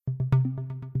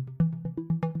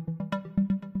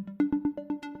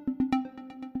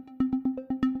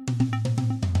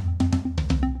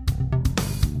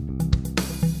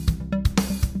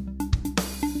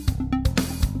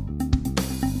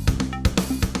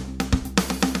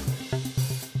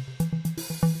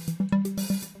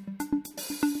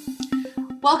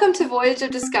Welcome to Voyage of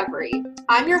Discovery.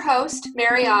 I'm your host,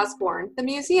 Mary Osborne, the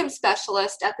museum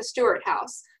specialist at the Stewart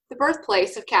House, the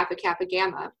birthplace of Kappa Kappa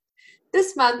Gamma.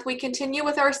 This month, we continue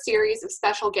with our series of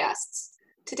special guests.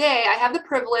 Today, I have the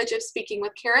privilege of speaking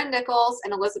with Karen Nichols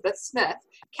and Elizabeth Smith,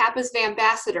 Kappa's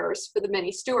Vambassadors for the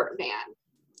Mini Stewart Van.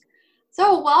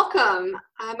 So, welcome.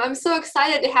 I'm so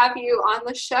excited to have you on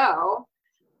the show.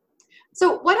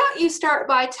 So, why don't you start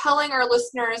by telling our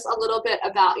listeners a little bit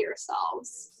about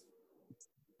yourselves?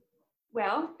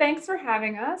 Well, thanks for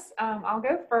having us. I'll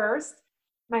go first.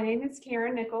 My name is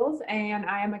Karen Nichols, and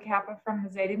I am a Kappa from the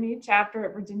Zeta Mu chapter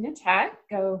at Virginia Tech.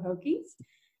 Go Hokies.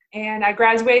 And I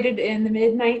graduated in the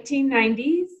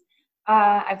mid-1990s.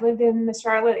 I've lived in the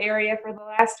Charlotte area for the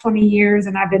last 20 years,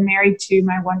 and I've been married to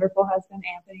my wonderful husband,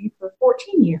 Anthony, for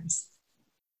 14 years.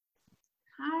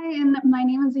 Hi, and my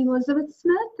name is Elizabeth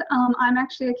Smith. I'm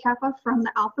actually a Kappa from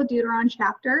the Alpha Deuteron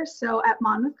chapter, so at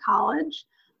Monmouth College.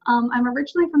 I'm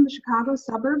originally from the Chicago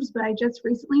suburbs, but I just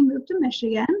recently moved to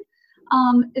Michigan.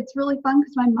 It's really fun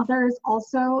because my mother is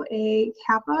also a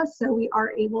Kappa, so we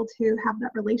are able to have that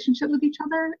relationship with each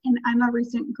other. And I'm a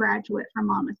recent graduate from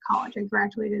Monmouth College. I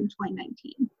graduated in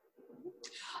 2019.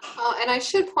 And I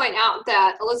should point out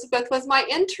that Elizabeth was my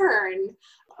intern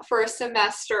for a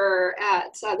semester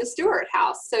at the Stewart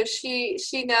House, so she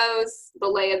knows the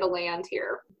lay of the land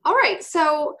here. All right,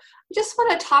 so I just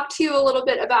want to talk to you a little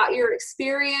bit about your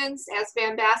experience as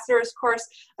Vambassadors. Of course,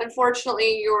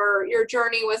 unfortunately, your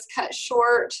journey was cut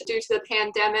short due to the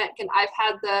pandemic, and I've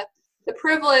had the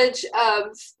privilege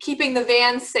of keeping the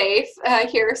van safe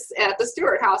here at the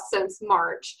Stewart House since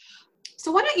March.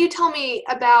 So why don't you tell me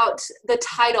about the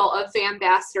title of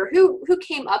Vambassador? Who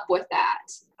came up with that?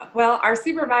 Well, our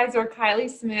supervisor, Kylie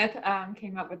Smith,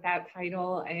 came up with that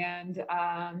title, and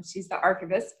she's the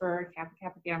archivist for Kappa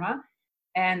Kappa Gamma.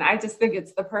 And I just think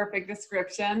it's the perfect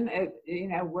description.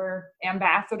 We're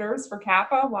ambassadors for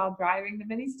Kappa while driving the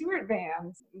Mini Stewart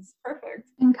vans. It's perfect.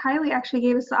 And Kylie actually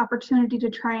gave us the opportunity to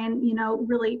try and,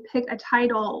 really pick a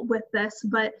title with this,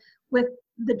 but with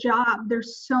the job,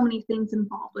 there's so many things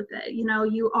involved with it.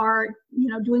 You are,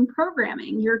 doing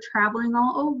programming, you're traveling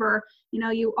all over,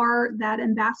 you are that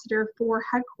ambassador for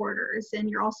headquarters, and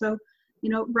you're also,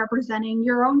 representing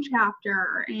your own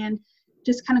chapter and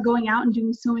just kind of going out and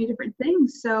doing so many different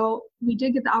things. So we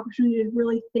did get the opportunity to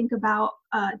really think about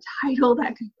a title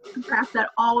that could wrap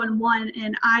that all in one.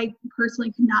 And I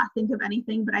personally could not think of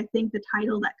anything, but I think the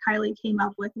title that Kylie came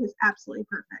up with was absolutely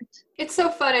perfect. It's so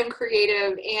fun and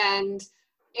creative and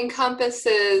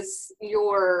encompasses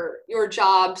your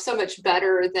job so much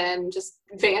better than just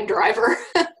van driver,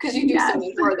 because you do so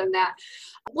much more than that.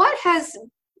 What has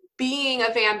being a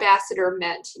Vambassador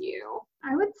meant to you?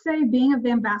 I would say being a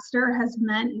Vambassador has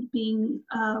meant being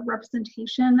a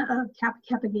representation of Kappa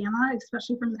Kappa Gamma,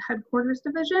 especially from the headquarters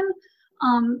division,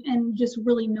 and just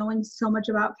really knowing so much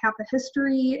about Kappa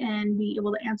history and being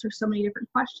able to answer so many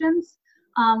different questions,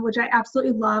 which I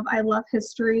absolutely love. I love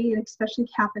history, and especially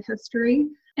Kappa history.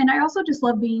 And I also just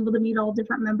love being able to meet all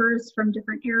different members from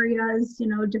different areas,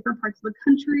 different parts of the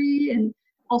country, and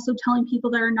also telling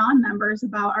people that are non-members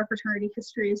about our fraternity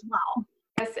history as well.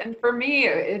 Yes, and for me,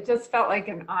 it just felt like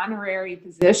an honorary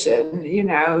position,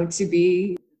 to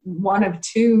be one of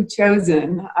two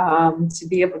chosen to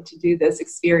be able to do this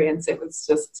experience. It was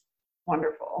just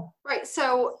wonderful. Right.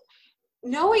 So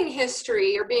knowing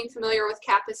history or being familiar with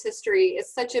Kappa's history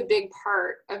is such a big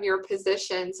part of your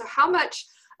position. So how much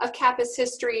of Kappa's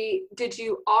history did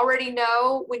you already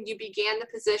know when you began the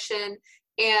position,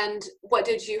 and what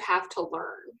did you have to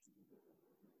learn?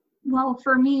 Well,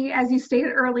 for me, as you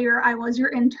stated earlier, I was your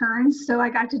intern, so I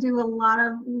got to do a lot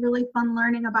of really fun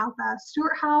learning about the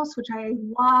Stewart House, which I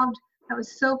loved. That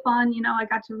was so fun. I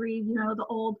got to read, the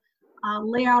old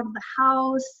layout of the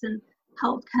house and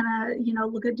helped kind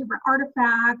of, look at different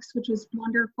artifacts, which was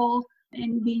wonderful.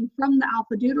 And being from the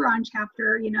Alpha Deuteron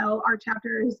chapter, our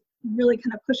chapter really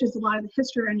kind of pushes a lot of the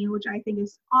history on you, which I think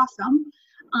is awesome.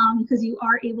 Because you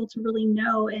are able to really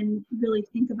know and really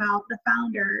think about the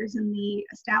founders and the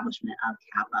establishment of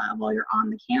Kappa while you're on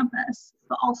the campus.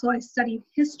 But also I studied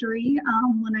history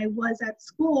when I was at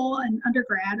school and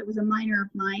undergrad. It was a minor of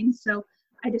mine. So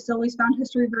I just always found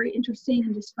history very interesting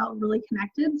and just felt really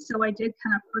connected. So I did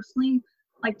kind of personally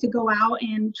like to go out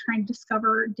and try and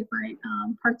discover different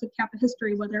parts of Kappa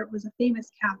history, whether it was a famous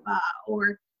Kappa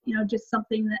or, just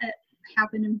something that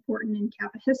happened important in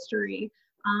Kappa history.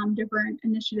 Different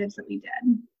initiatives that we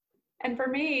did. And for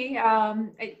me,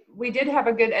 we did have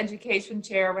a good education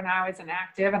chair when I was an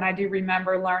active, and I do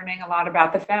remember learning a lot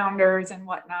about the founders and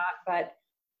whatnot, but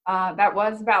that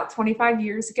was about 25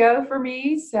 years ago for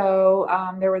me, so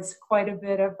there was quite a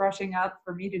bit of brushing up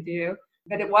for me to do.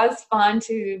 But it was fun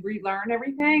to relearn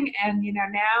everything. And,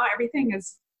 now everything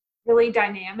is really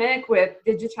dynamic with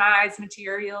digitized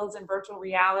materials and virtual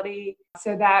reality.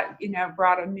 So that,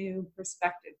 brought a new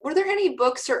perspective. Were there any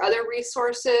books or other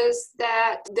resources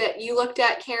that you looked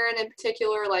at, Karen, in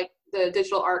particular, like the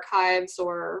digital archives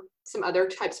or some other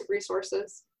types of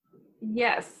resources?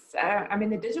 Yes.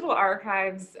 The digital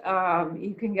archives,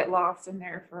 you can get lost in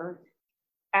there for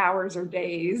hours or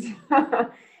days.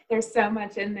 There's so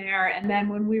much in there. And then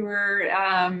when we were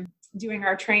doing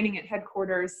our training at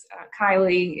headquarters,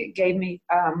 Kylie gave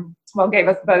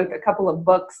us both a couple of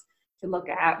books to look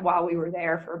at while we were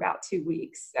there for about 2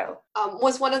 weeks. So,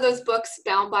 was one of those books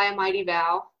Bound by a Mighty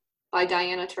Vow by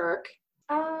Diana Turk?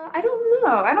 I don't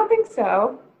know. I don't think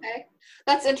so. Okay.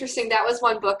 That's interesting. That was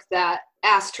one book that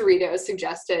Ask Torito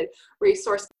suggested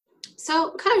resource.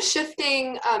 So kind of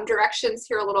shifting directions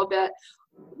here a little bit.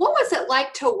 What was it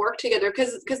like to work together?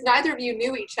 Because neither of you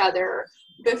knew each other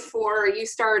before you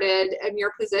started in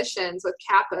your positions with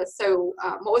Kappa. So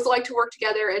what was it like to work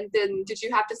together? And then did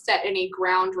you have to set any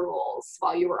ground rules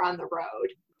while you were on the road?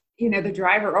 The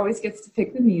driver always gets to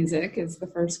pick the music is the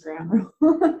first ground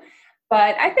rule.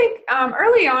 But I think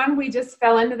early on, we just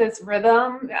fell into this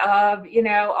rhythm of,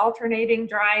 alternating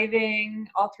driving,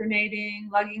 alternating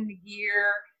lugging the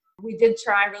gear. We did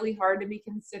try really hard to be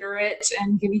considerate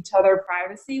and give each other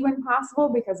privacy when possible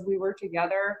because we were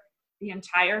together the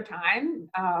entire time,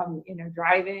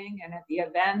 driving and at the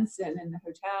events and in the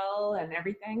hotel and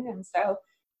everything. And so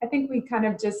I think we kind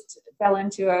of just fell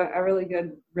into a really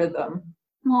good rhythm.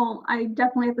 Well, I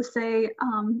definitely have to say,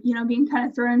 being kind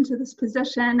of thrown into this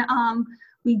position,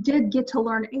 we did get to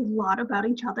learn a lot about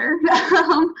each other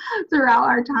throughout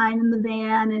our time in the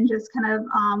van and just kind of,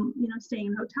 staying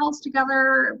in hotels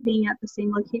together, being at the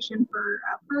same location for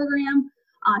a program,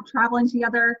 traveling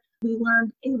together. We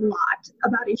learned a lot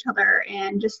about each other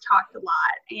and just talked a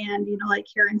lot. And, like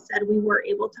Karen said, we were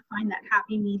able to find that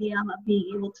happy medium of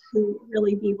being able to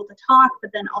really be able to talk,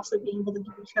 but then also being able to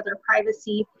give each other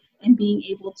privacy and being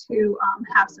able to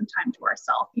have some time to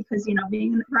ourselves because,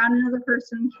 being around another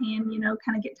person can,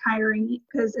 kind of get tiring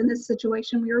because in this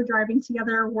situation, we were driving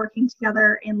together, working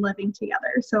together, and living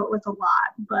together. So it was a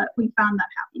lot, but we found that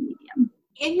happy medium.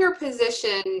 In your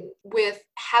position with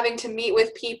having to meet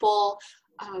with people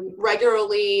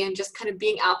regularly and just kind of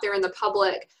being out there in the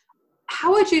public,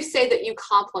 how would you say that you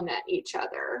complement each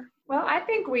other? Well, I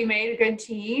think we made a good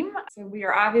team. So we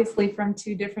are obviously from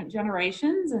 2 different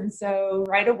generations. And so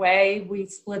right away, we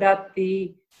split up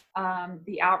the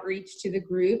outreach to the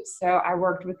groups. So I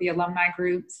worked with the alumni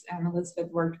groups and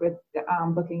Elizabeth worked with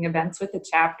booking events with the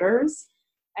chapters.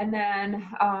 And then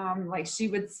she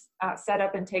would set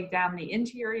up and take down the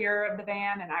interior of the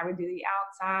van and I would do the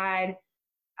outside.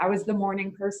 I was the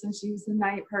morning person. She was the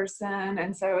night person.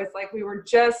 And so it's like we were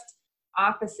just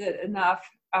opposite enough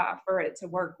for it to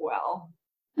work well.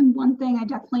 And one thing I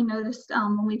definitely noticed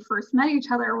when we first met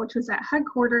each other, which was at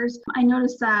headquarters, I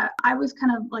noticed that I was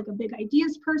kind of like a big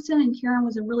ideas person and Karen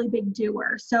was a really big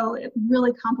doer. So it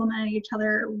really complemented each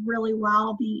other really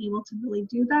well, being able to really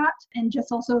do that. And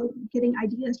just also getting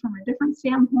ideas from a different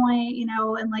standpoint,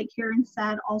 and like Karen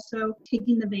said, also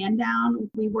taking the van down,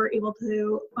 we were able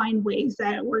to find ways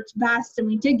that it worked best. And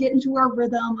we did get into our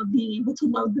rhythm of being able to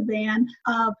load the van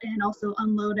up and also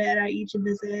unload it at each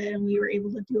visit. And we were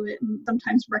able to do it in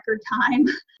sometimes record time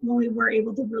when we were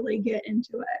able to really get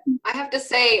into it. I have to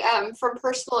say, from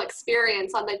personal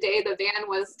experience, on the day the van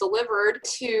was delivered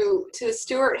to the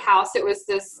Stewart house, it was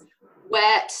this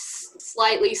wet,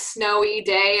 slightly snowy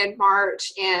day in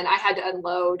March, and I had to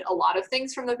unload a lot of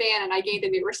things from the van, and I gained a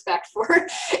new respect for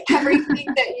everything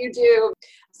that you do.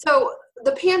 So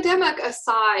the pandemic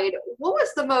aside, what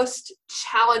was the most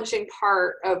challenging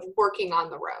part of working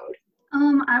on the road?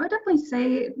 I would definitely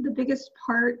say the biggest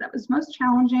part that was most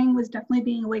challenging was definitely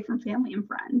being away from family and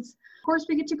friends. Of course,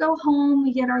 we get to go home,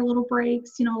 we get our little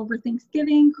breaks, over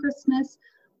Thanksgiving, Christmas,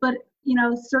 but,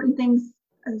 certain things,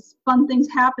 as fun things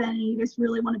happen, and you just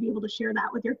really want to be able to share that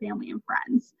with your family and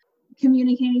friends.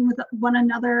 Communicating with one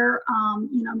another,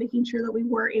 making sure that we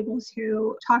were able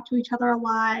to talk to each other a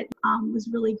lot was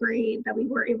really great, that we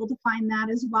were able to find that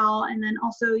as well. And then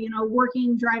also,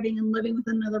 working, driving, and living with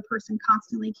another person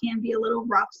constantly can be a little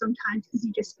rough sometimes because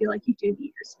you just feel like you do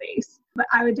need your space. But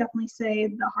I would definitely say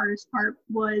the hardest part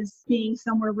was being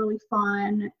somewhere really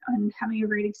fun and having a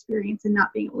great experience and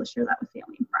not being able to share that with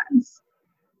family and friends.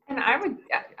 And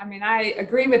I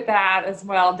agree with that as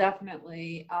well,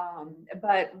 definitely.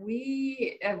 But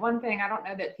one thing I don't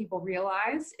know that people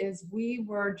realize is we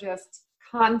were just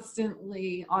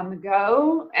constantly on the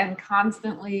go and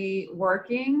constantly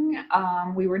working.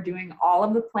 We were doing all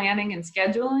of the planning and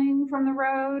scheduling from the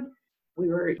road. We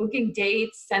were booking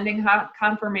dates, sending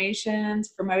confirmations,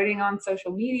 promoting on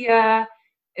social media.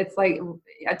 It's like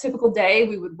a typical day.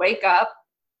 We would wake up,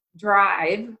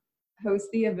 drive, host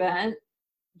the event,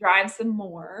 drive some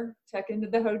more, check into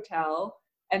the hotel,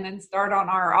 and then start on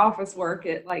our office work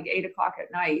at like 8 o'clock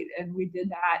at night. And we did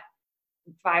that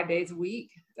 5 days a week.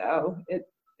 So it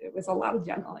was a lot of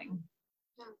juggling.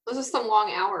 Yeah, those are some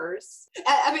long hours.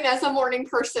 I mean, as a morning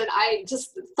person, I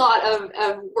just thought of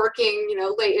working,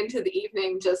 late into the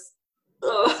evening, just,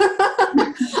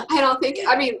 I don't think,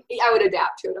 I mean, I would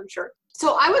adapt to it, I'm sure.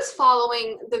 So I was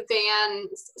following the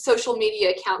Van's social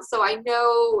media account, so I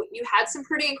know you had some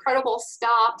pretty incredible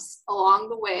stops along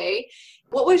the way.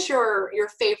 What was your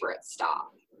favorite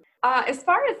stop? As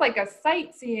far as like a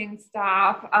sightseeing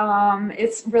stop,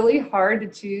 it's really hard to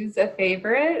choose a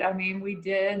favorite. I mean, we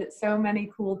did so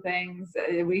many cool things.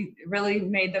 We really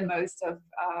made the most of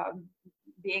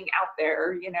being out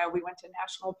there. We went to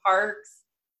national parks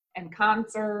and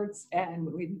concerts,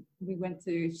 and we went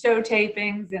to show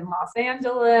tapings in Los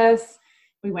Angeles.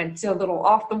 We went to little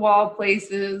off-the-wall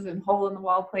places and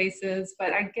hole-in-the-wall places.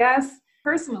 But I guess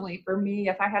personally for me,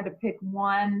 if I had to pick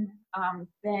one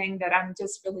thing that I'm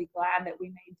just really glad that we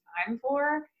made time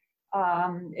for,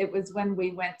 it was when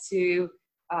we went to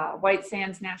White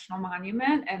Sands National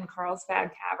Monument and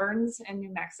Carlsbad Caverns in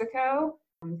New Mexico,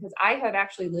 because I had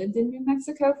actually lived in New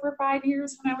Mexico for 5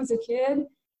 years when I was a kid.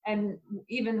 And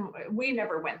even we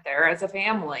never went there as a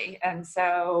family. And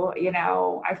so,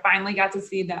 I finally got to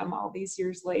see them all these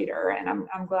years later. And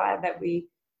I'm glad that we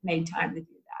made time to do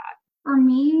that. For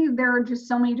me, there are just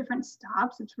so many different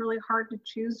stops. It's really hard to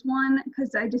choose one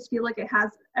because I just feel like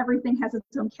everything has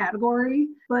its own category.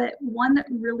 But one that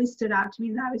really stood out to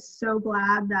me that I was so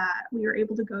glad that we were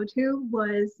able to go to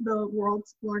was the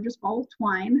world's largest ball of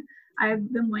twine.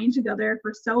 I've been wanting to go there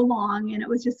for so long, and it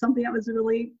was just something that was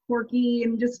really quirky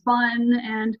and just fun,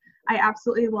 and I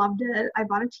absolutely loved it. I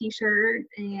bought a t-shirt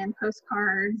and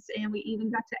postcards, and we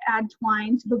even got to add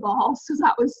twine to the ball, so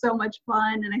that was so much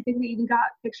fun, and I think we even got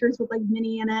pictures with like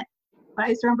Minnie in it. But I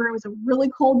just remember it was a really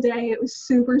cold day. It was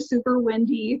super, super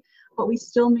windy, but we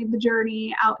still made the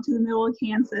journey out to the middle of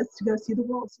Kansas to go see the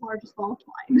world's largest ball of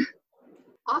twine.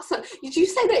 Awesome. Did you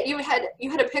say that you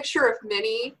had a picture of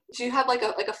Minnie? Do you have like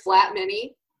a flat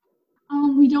Minnie?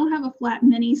 We don't have a flat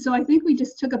Minnie, so I think we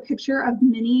just took a picture of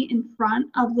Minnie in front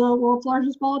of the world's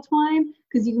largest ball of twine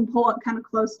because you can pull it kind of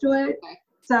close to it. Okay.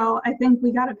 So I think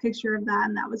we got a picture of that,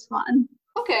 and that was fun.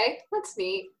 Okay, that's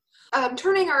neat.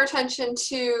 Turning our attention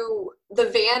to the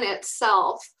van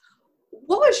itself,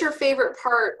 what was your favorite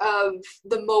part of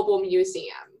the mobile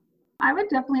museum? I would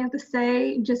definitely have to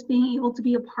say just being able to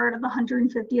be a part of the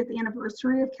 150th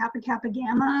anniversary of Kappa Kappa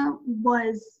Gamma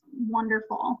was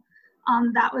wonderful.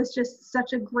 That was just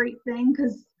such a great thing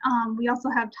because we also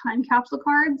have time capsule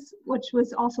cards, which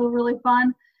was also really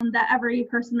fun. That every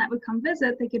person that would come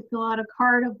visit, they could fill out a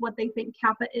card of what they think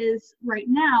Kappa is right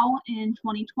now in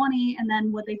 2020 and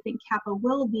then what they think Kappa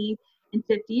will be in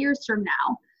 50 years from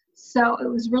now. So it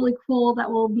was really cool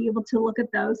that we'll be able to look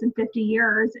at those in 50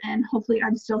 years, and hopefully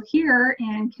I'm still here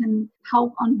and can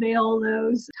help unveil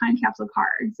those time capsule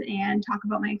cards and talk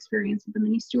about my experience with the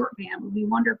Mini Stewart van would be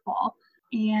wonderful.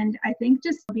 And I think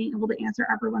just being able to answer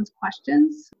everyone's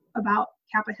questions about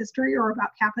Kappa history or about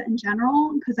Kappa in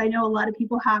general, because I know a lot of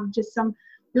people have just some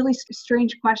really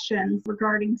strange questions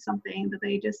regarding something that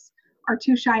they just are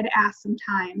too shy to ask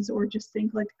sometimes, or just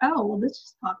think like, oh, well, this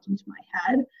just popped into my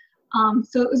head.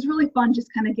 So it was really fun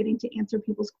just kind of getting to answer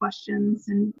people's questions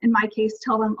and, in my case,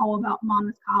 tell them all about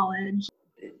Monmouth College.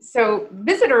 So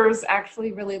visitors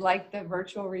actually really liked the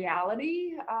virtual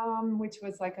reality, which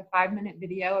was like a 5-minute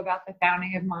video about the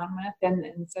founding of Monmouth.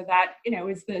 And so that,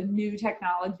 is the new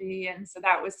technology. And so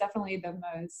that was definitely the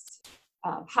most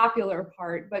popular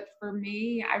part. But for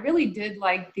me, I really did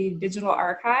like the digital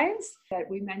archives that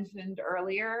we mentioned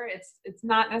earlier. It's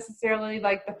not necessarily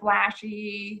like the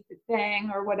flashy thing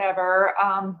or whatever,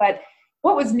 but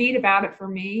what was neat about it for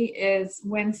me is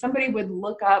when somebody would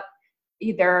look up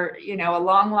either, a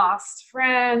long lost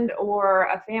friend or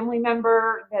a family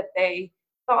member that they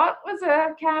thought was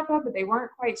a Kappa, but they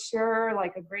weren't quite sure,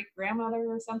 like a great grandmother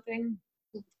or something.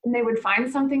 And they would find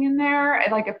something in there,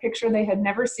 like a picture they had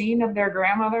never seen of their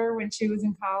grandmother when she was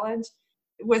in college.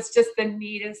 It was just the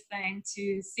neatest thing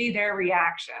to see their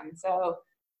reaction. So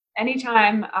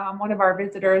anytime one of our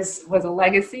visitors was a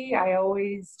legacy, I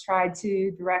always tried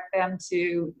to direct them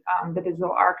to the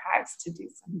digital archives to do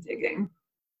some digging.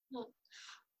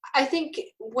 I think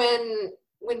when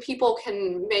people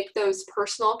can make those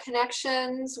personal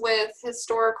connections with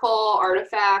historical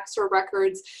artifacts or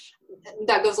records,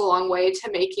 that goes a long way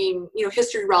to making,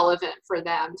 history relevant for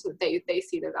them so that they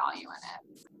see the value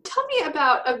in it. Tell me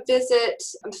about a visit,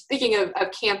 I'm speaking of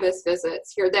campus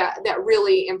visits here, that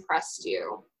really impressed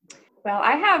you. Well,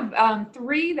 I have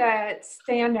three that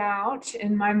stand out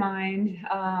in my mind.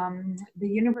 The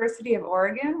University of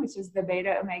Oregon, which is the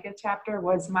Beta Omega chapter,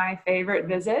 was my favorite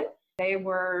visit. They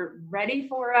were ready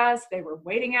for us. They were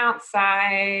waiting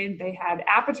outside. They had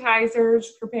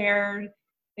appetizers prepared.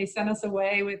 They sent us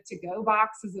away with to-go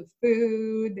boxes of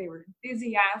food. They were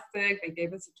enthusiastic. They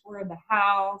gave us a tour of the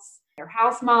house. Their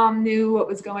house mom knew what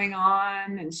was going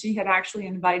on, and she had actually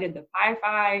invited the Pi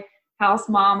Phi house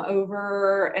mom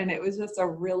over, and it was just a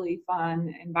really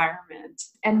fun environment.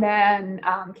 And then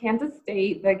Kansas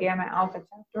State, the Gamma Alpha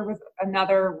chapter, was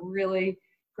another really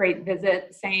great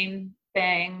visit. Same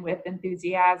thing with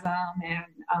enthusiasm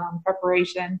and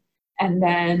preparation. And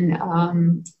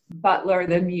then Butler,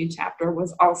 the Mu chapter,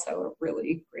 was also a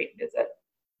really great visit.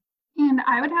 And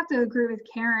I would have to agree with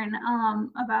Karen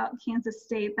about Kansas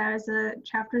State. That is a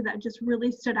chapter that just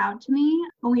really stood out to me.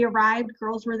 When we arrived,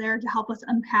 girls were there to help us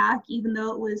unpack, even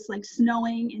though it was like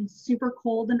snowing and super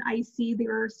cold and icy. They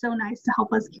were so nice to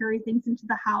help us carry things into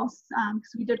the house,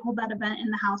 because we did hold that event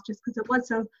in the house just because it was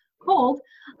so cold.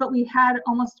 But we had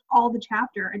almost all the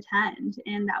chapter attend,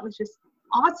 and that was just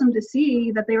awesome to see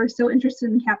that they were so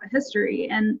interested in Kappa history.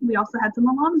 And we also had some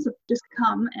alums just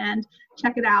come and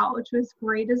check it out, which was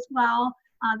great as well.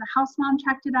 The house mom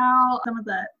checked it out. Some of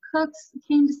the cooks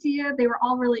came to see it. They were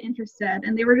all really interested,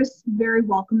 and they were just very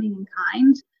welcoming and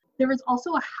kind. There was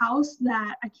also a house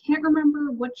that I can't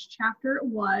remember which chapter it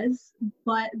was,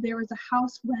 but there was a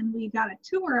house when we got a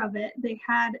tour of it. They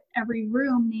had every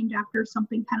room named after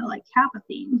something kind of like Kappa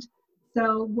themed.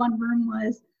 So one room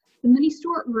was the Mini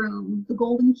Stewart room, the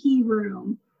Golden Key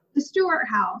room, the Stewart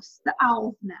house, the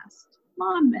Owl's Nest,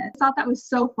 Monmouth. I thought that was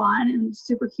so fun and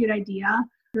super cute idea,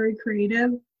 very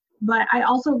creative. But I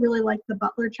also really liked the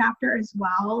Butler chapter as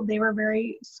well. They were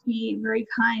very sweet, very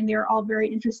kind. They were all very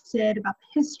interested about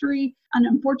the history. And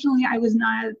unfortunately, I was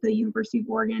not at the University of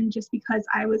Oregon just because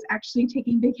I was actually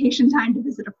taking vacation time to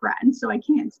visit a friend. So I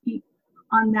can't speak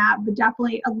on that, but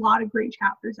definitely a lot of great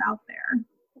chapters out there.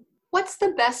 What's the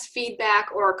best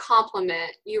feedback or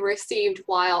compliment you received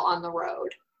while on the road?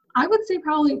 I would say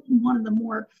probably one of the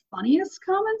more funniest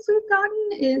comments we've gotten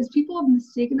is people have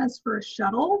mistaken us for a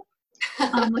shuttle,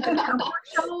 like an airport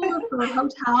shuttle for a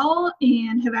hotel,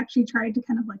 and have actually tried to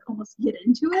kind of like almost get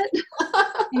into it.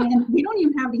 And we don't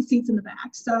even have any seats in the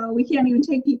back, so we can't even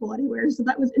take people anywhere. So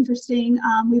that was interesting.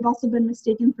 We've also been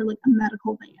mistaken for like a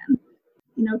medical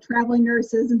van, traveling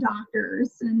nurses and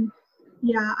doctors. And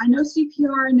yeah, I know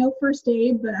CPR, I know first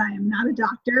aid, but I am not a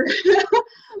doctor.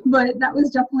 But that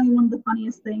was definitely one of the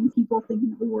funniest things, people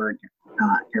thinking that we were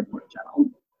an airport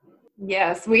shuttle.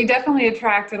 Yes, we definitely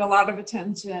attracted a lot of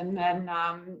attention. And,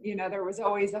 there was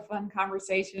always a fun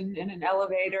conversation in an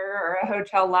elevator or a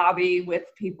hotel lobby with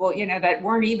people, that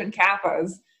weren't even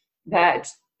Kappas, that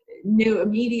knew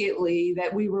immediately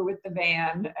that we were with the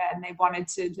band, and they wanted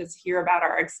to just hear about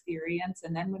our experience.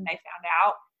 And then when they found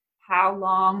out how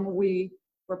long we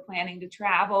were planning to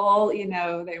travel,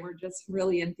 they were just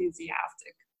really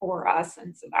enthusiastic for us.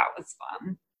 And so that was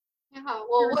fun. Yeah,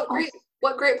 well,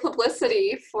 what great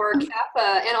publicity for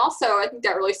Kappa. And also I think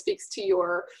that really speaks to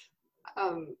your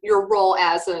role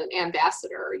as an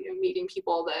ambassador, meeting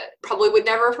people that probably would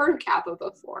never have heard of Kappa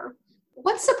before.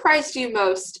 What surprised you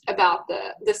most about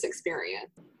this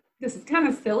experience? This is kind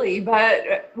of silly,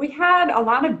 but we had a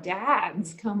lot of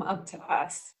dads come up to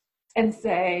us and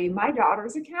say, my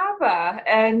daughter's a Kappa.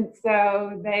 And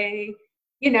so they,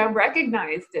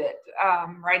 recognized it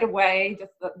right away,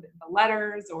 just the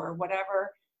letters or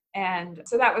whatever. And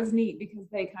so that was neat because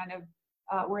they kind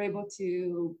of were able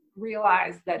to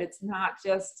realize that it's not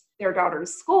just their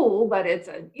daughter's school, but it's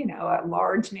a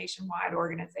large nationwide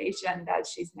organization that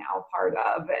she's now part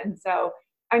of. And so,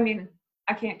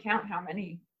 I can't count how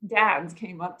many dads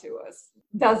came up to us,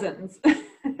 dozens.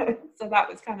 So that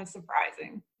was kind of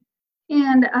surprising.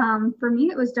 And for me,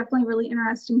 it was definitely really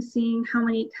interesting seeing how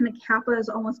many kind of Kappas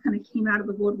almost kind of came out of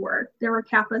the woodwork. There were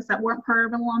Kappas that weren't part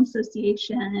of an alum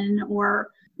association or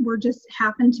were just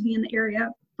happened to be in the area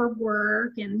for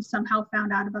work and somehow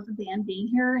found out about the band being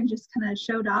here and just kind of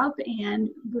showed up, and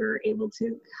were able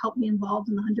to help me involved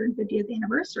in the 150th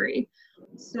anniversary.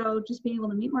 So just being able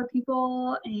to meet more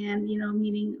people and,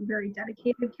 meeting very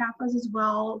dedicated Kappas as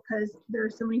well, because there are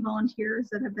so many volunteers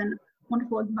that have been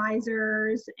wonderful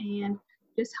advisors and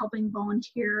just helping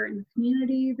volunteer in the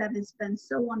community. That has been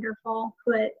so wonderful,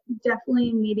 but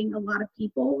definitely meeting a lot of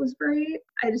people was great.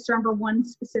 I just remember one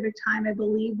specific time, I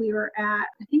believe I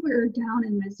think we were down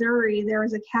in Missouri. There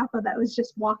was a Kappa that was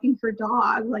just walking her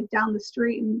dog like down the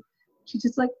street, and she's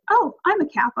just like, "Oh, I'm a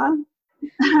Kappa."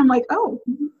 And I'm like, "Oh,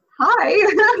 hi,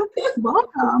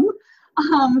 welcome."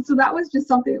 So that was just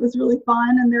something that was really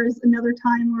fun. And there's another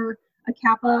time where a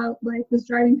Kappa was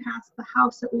driving past the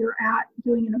house that we were at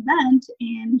doing an event,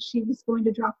 and she was going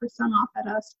to drop her son off at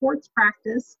a sports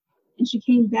practice, and she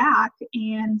came back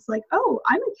and it's like, "Oh,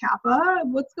 I'm a Kappa.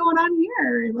 What's going on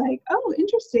here?" Like, "Oh,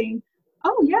 interesting.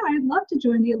 Oh yeah, I'd love to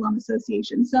join the Alum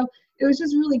Association." So it was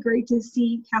just really great to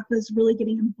see Kappas really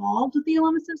getting involved with the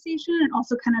Alum Association and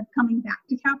also kind of coming back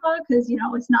to Kappa, because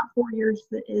it's not 4 years,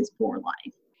 that is for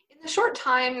life. In the short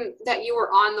time that you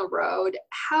were on the road,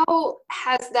 how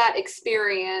has that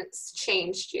experience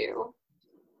changed you?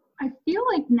 I feel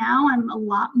like now I'm a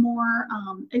lot more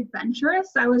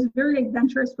adventurous. I was very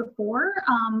adventurous before,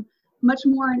 much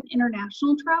more in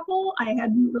international travel. I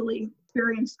hadn't really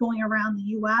experienced going around the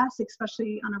US,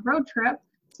 especially on a road trip.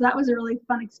 So that was a really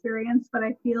fun experience, but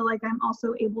I feel like I'm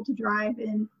also able to drive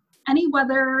in any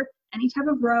weather, any type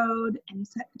of road, any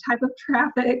type of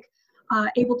traffic,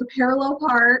 able to parallel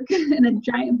park in a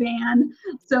giant van.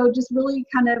 So just really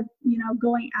kind of,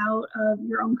 going out of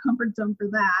your own comfort zone for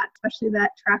that, especially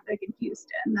that traffic in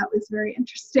Houston. That was very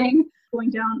interesting. Going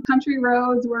down country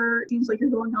roads where it seems like you're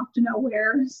going off to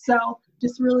nowhere. So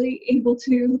just really able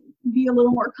to be a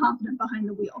little more confident behind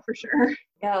the wheel for sure.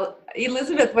 Yeah,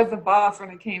 Elizabeth was the boss when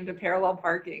it came to parallel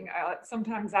parking.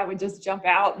 Sometimes I would just jump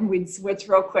out and we'd switch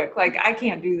real quick. Like, I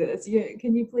can't do this.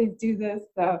 Can you please do this?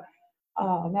 So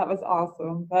that was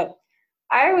awesome. But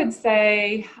I would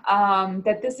say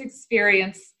that this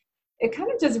experience, it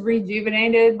kind of just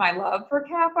rejuvenated my love for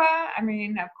Kappa. I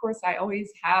mean, of course, I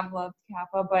always have loved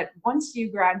Kappa, but once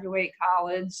you graduate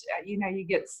college, you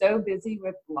get so busy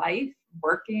with life,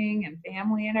 working and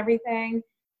family and everything,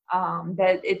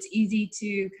 that it's easy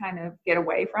to kind of get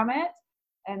away from it.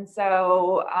 And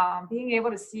so being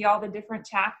able to see all the different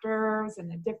chapters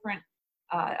and the different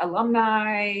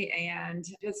alumni and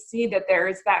just see that there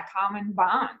is that common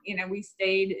bond. We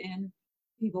stayed in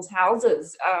people's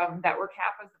houses that were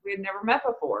Kappas that we had never met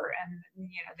before. And,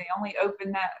 they only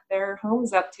opened their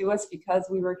homes up to us because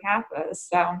we were Kappas.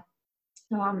 So,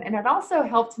 and it also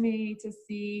helped me to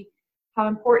see how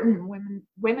important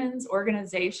women's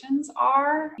organizations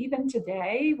are, even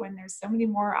today, when there's so many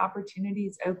more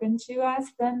opportunities open to us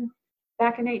than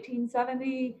back in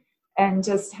 1870, and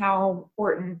just how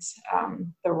important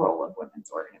the role of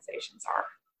women's organizations are.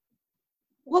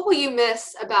 What will you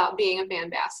miss about being a Van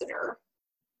Ambassador?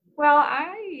 Well,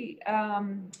 I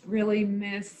really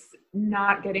miss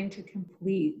not getting to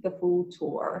complete the full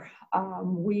tour.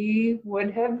 We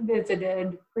would have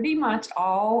visited pretty much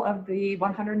all of the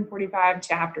 145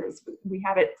 chapters. We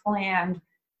had it planned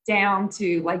down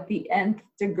to like the nth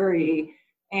degree.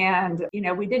 And,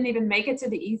 we didn't even make it to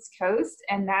the East Coast.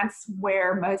 And that's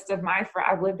where most of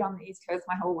I've lived on the East Coast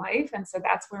my whole life. And so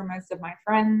that's where most of my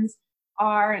friends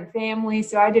are and family.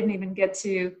 So I didn't even get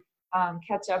to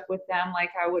catch up with them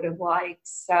like I would have liked.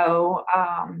 So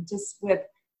just with,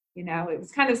 it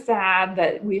was kind of sad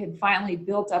that we had finally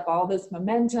built up all this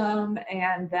momentum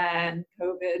and then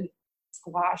COVID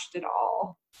squashed it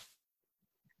all.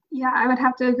 Yeah, I would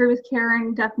have to agree with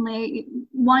Karen. Definitely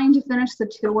wanting to finish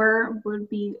the tour would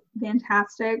be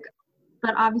fantastic.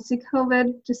 But obviously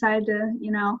COVID decided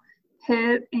to,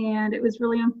 hit, and it was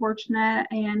really unfortunate.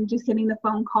 And just getting the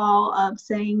phone call of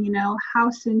saying, how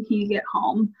soon can you get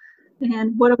home?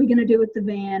 And what are we going to do with the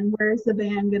van? Where is the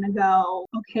van going to go?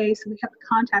 Okay, so we have to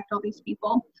contact all these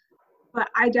people. But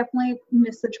I definitely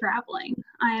miss the traveling.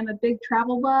 I am a big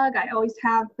travel bug. I always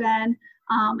have been.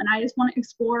 And I just want to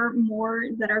explore more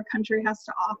that our country has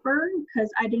to offer, because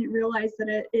I didn't realize that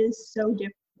it is so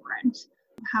different.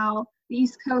 How the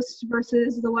East Coast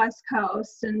versus the West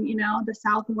Coast, and, the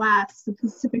Southwest, the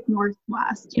Pacific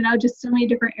Northwest, just so many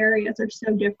different areas are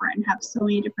so different and have so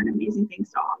many different amazing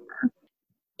things to offer.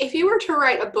 If you were to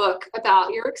write a book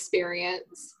about your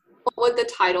experience, what would the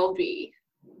title be?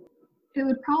 It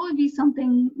would probably be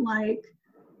something like,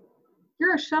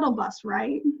 "You're a shuttle bus,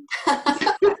 right?"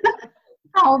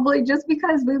 Probably, just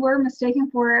because we were mistaken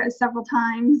for it several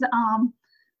times.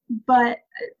 But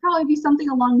it'd probably be something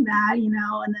along that,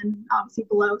 and then obviously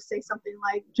below say something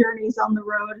like "Journeys on the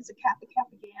Road as a Kappa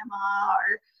Kappa Gamma,"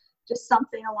 or just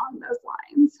something along those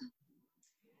lines.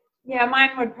 Yeah, mine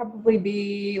would probably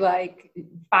be like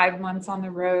 5 months on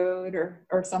the road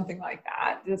or something like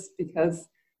that, just because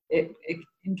it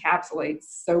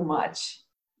encapsulates so much.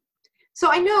 So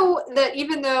I know that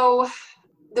even though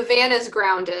the van is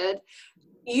grounded.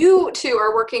 You two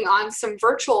are working on some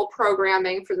virtual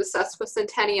programming for the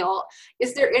Sesquicentennial.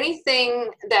 Is there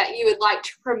anything that you would like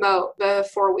to promote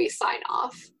before we sign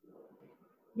off?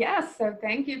 Yes, so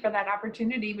thank you for that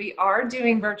opportunity. We are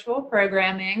doing virtual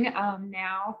programming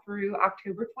now through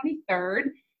October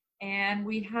 23rd, and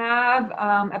we have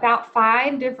about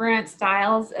 5 different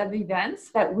styles of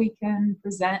events that we can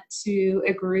present to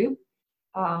a group.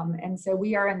 And so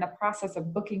we are in the process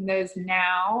of booking those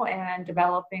now and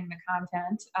developing the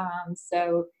content.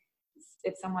 So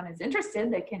if someone is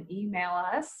interested, they can email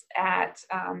us at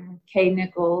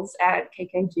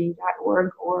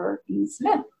knichols@kkg.org or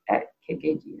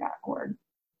esmith@kkg.org.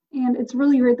 And it's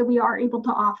really great that we are able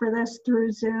to offer this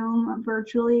through Zoom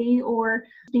virtually, or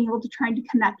being able to try to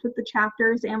connect with the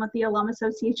chapters and with the alum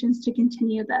associations to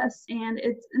continue this. And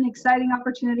it's an exciting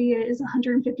opportunity. It is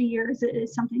 150 years. It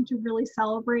is something to really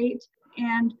celebrate,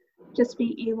 and just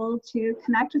being able to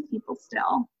connect with people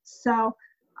still. So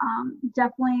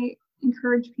definitely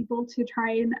encourage people to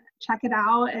try and check it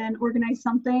out and organize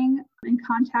something and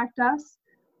contact us,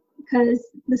 because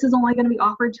this is only going to be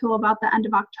offered till about the end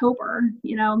of October,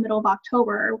 middle of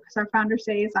October, because our Founders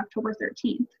Day is October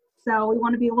 13th. So we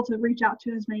want to be able to reach out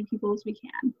to as many people as we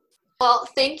can. Well,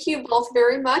 thank you both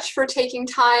very much for taking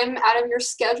time out of your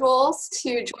schedules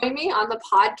to join me on the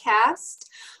podcast.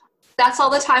 That's all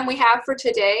the time we have for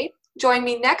today. Join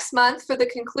me next month for the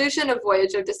conclusion of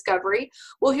Voyage of Discovery.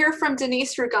 We'll hear from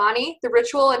Denise Rugani, the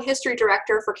Ritual and History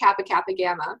Director for Kappa Kappa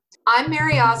Gamma. I'm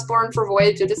Mary Osborne for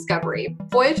Voyage of Discovery.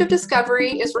 Voyage of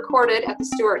Discovery is recorded at the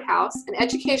Stewart House, an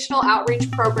educational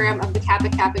outreach program of the Kappa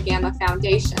Kappa Gamma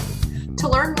Foundation. To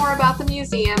learn more about the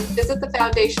museum, visit the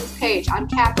Foundation's page on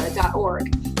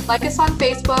kappa.org. Like us on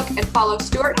Facebook and follow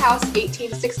Stewart House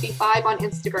 1865 on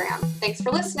Instagram. Thanks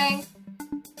for listening.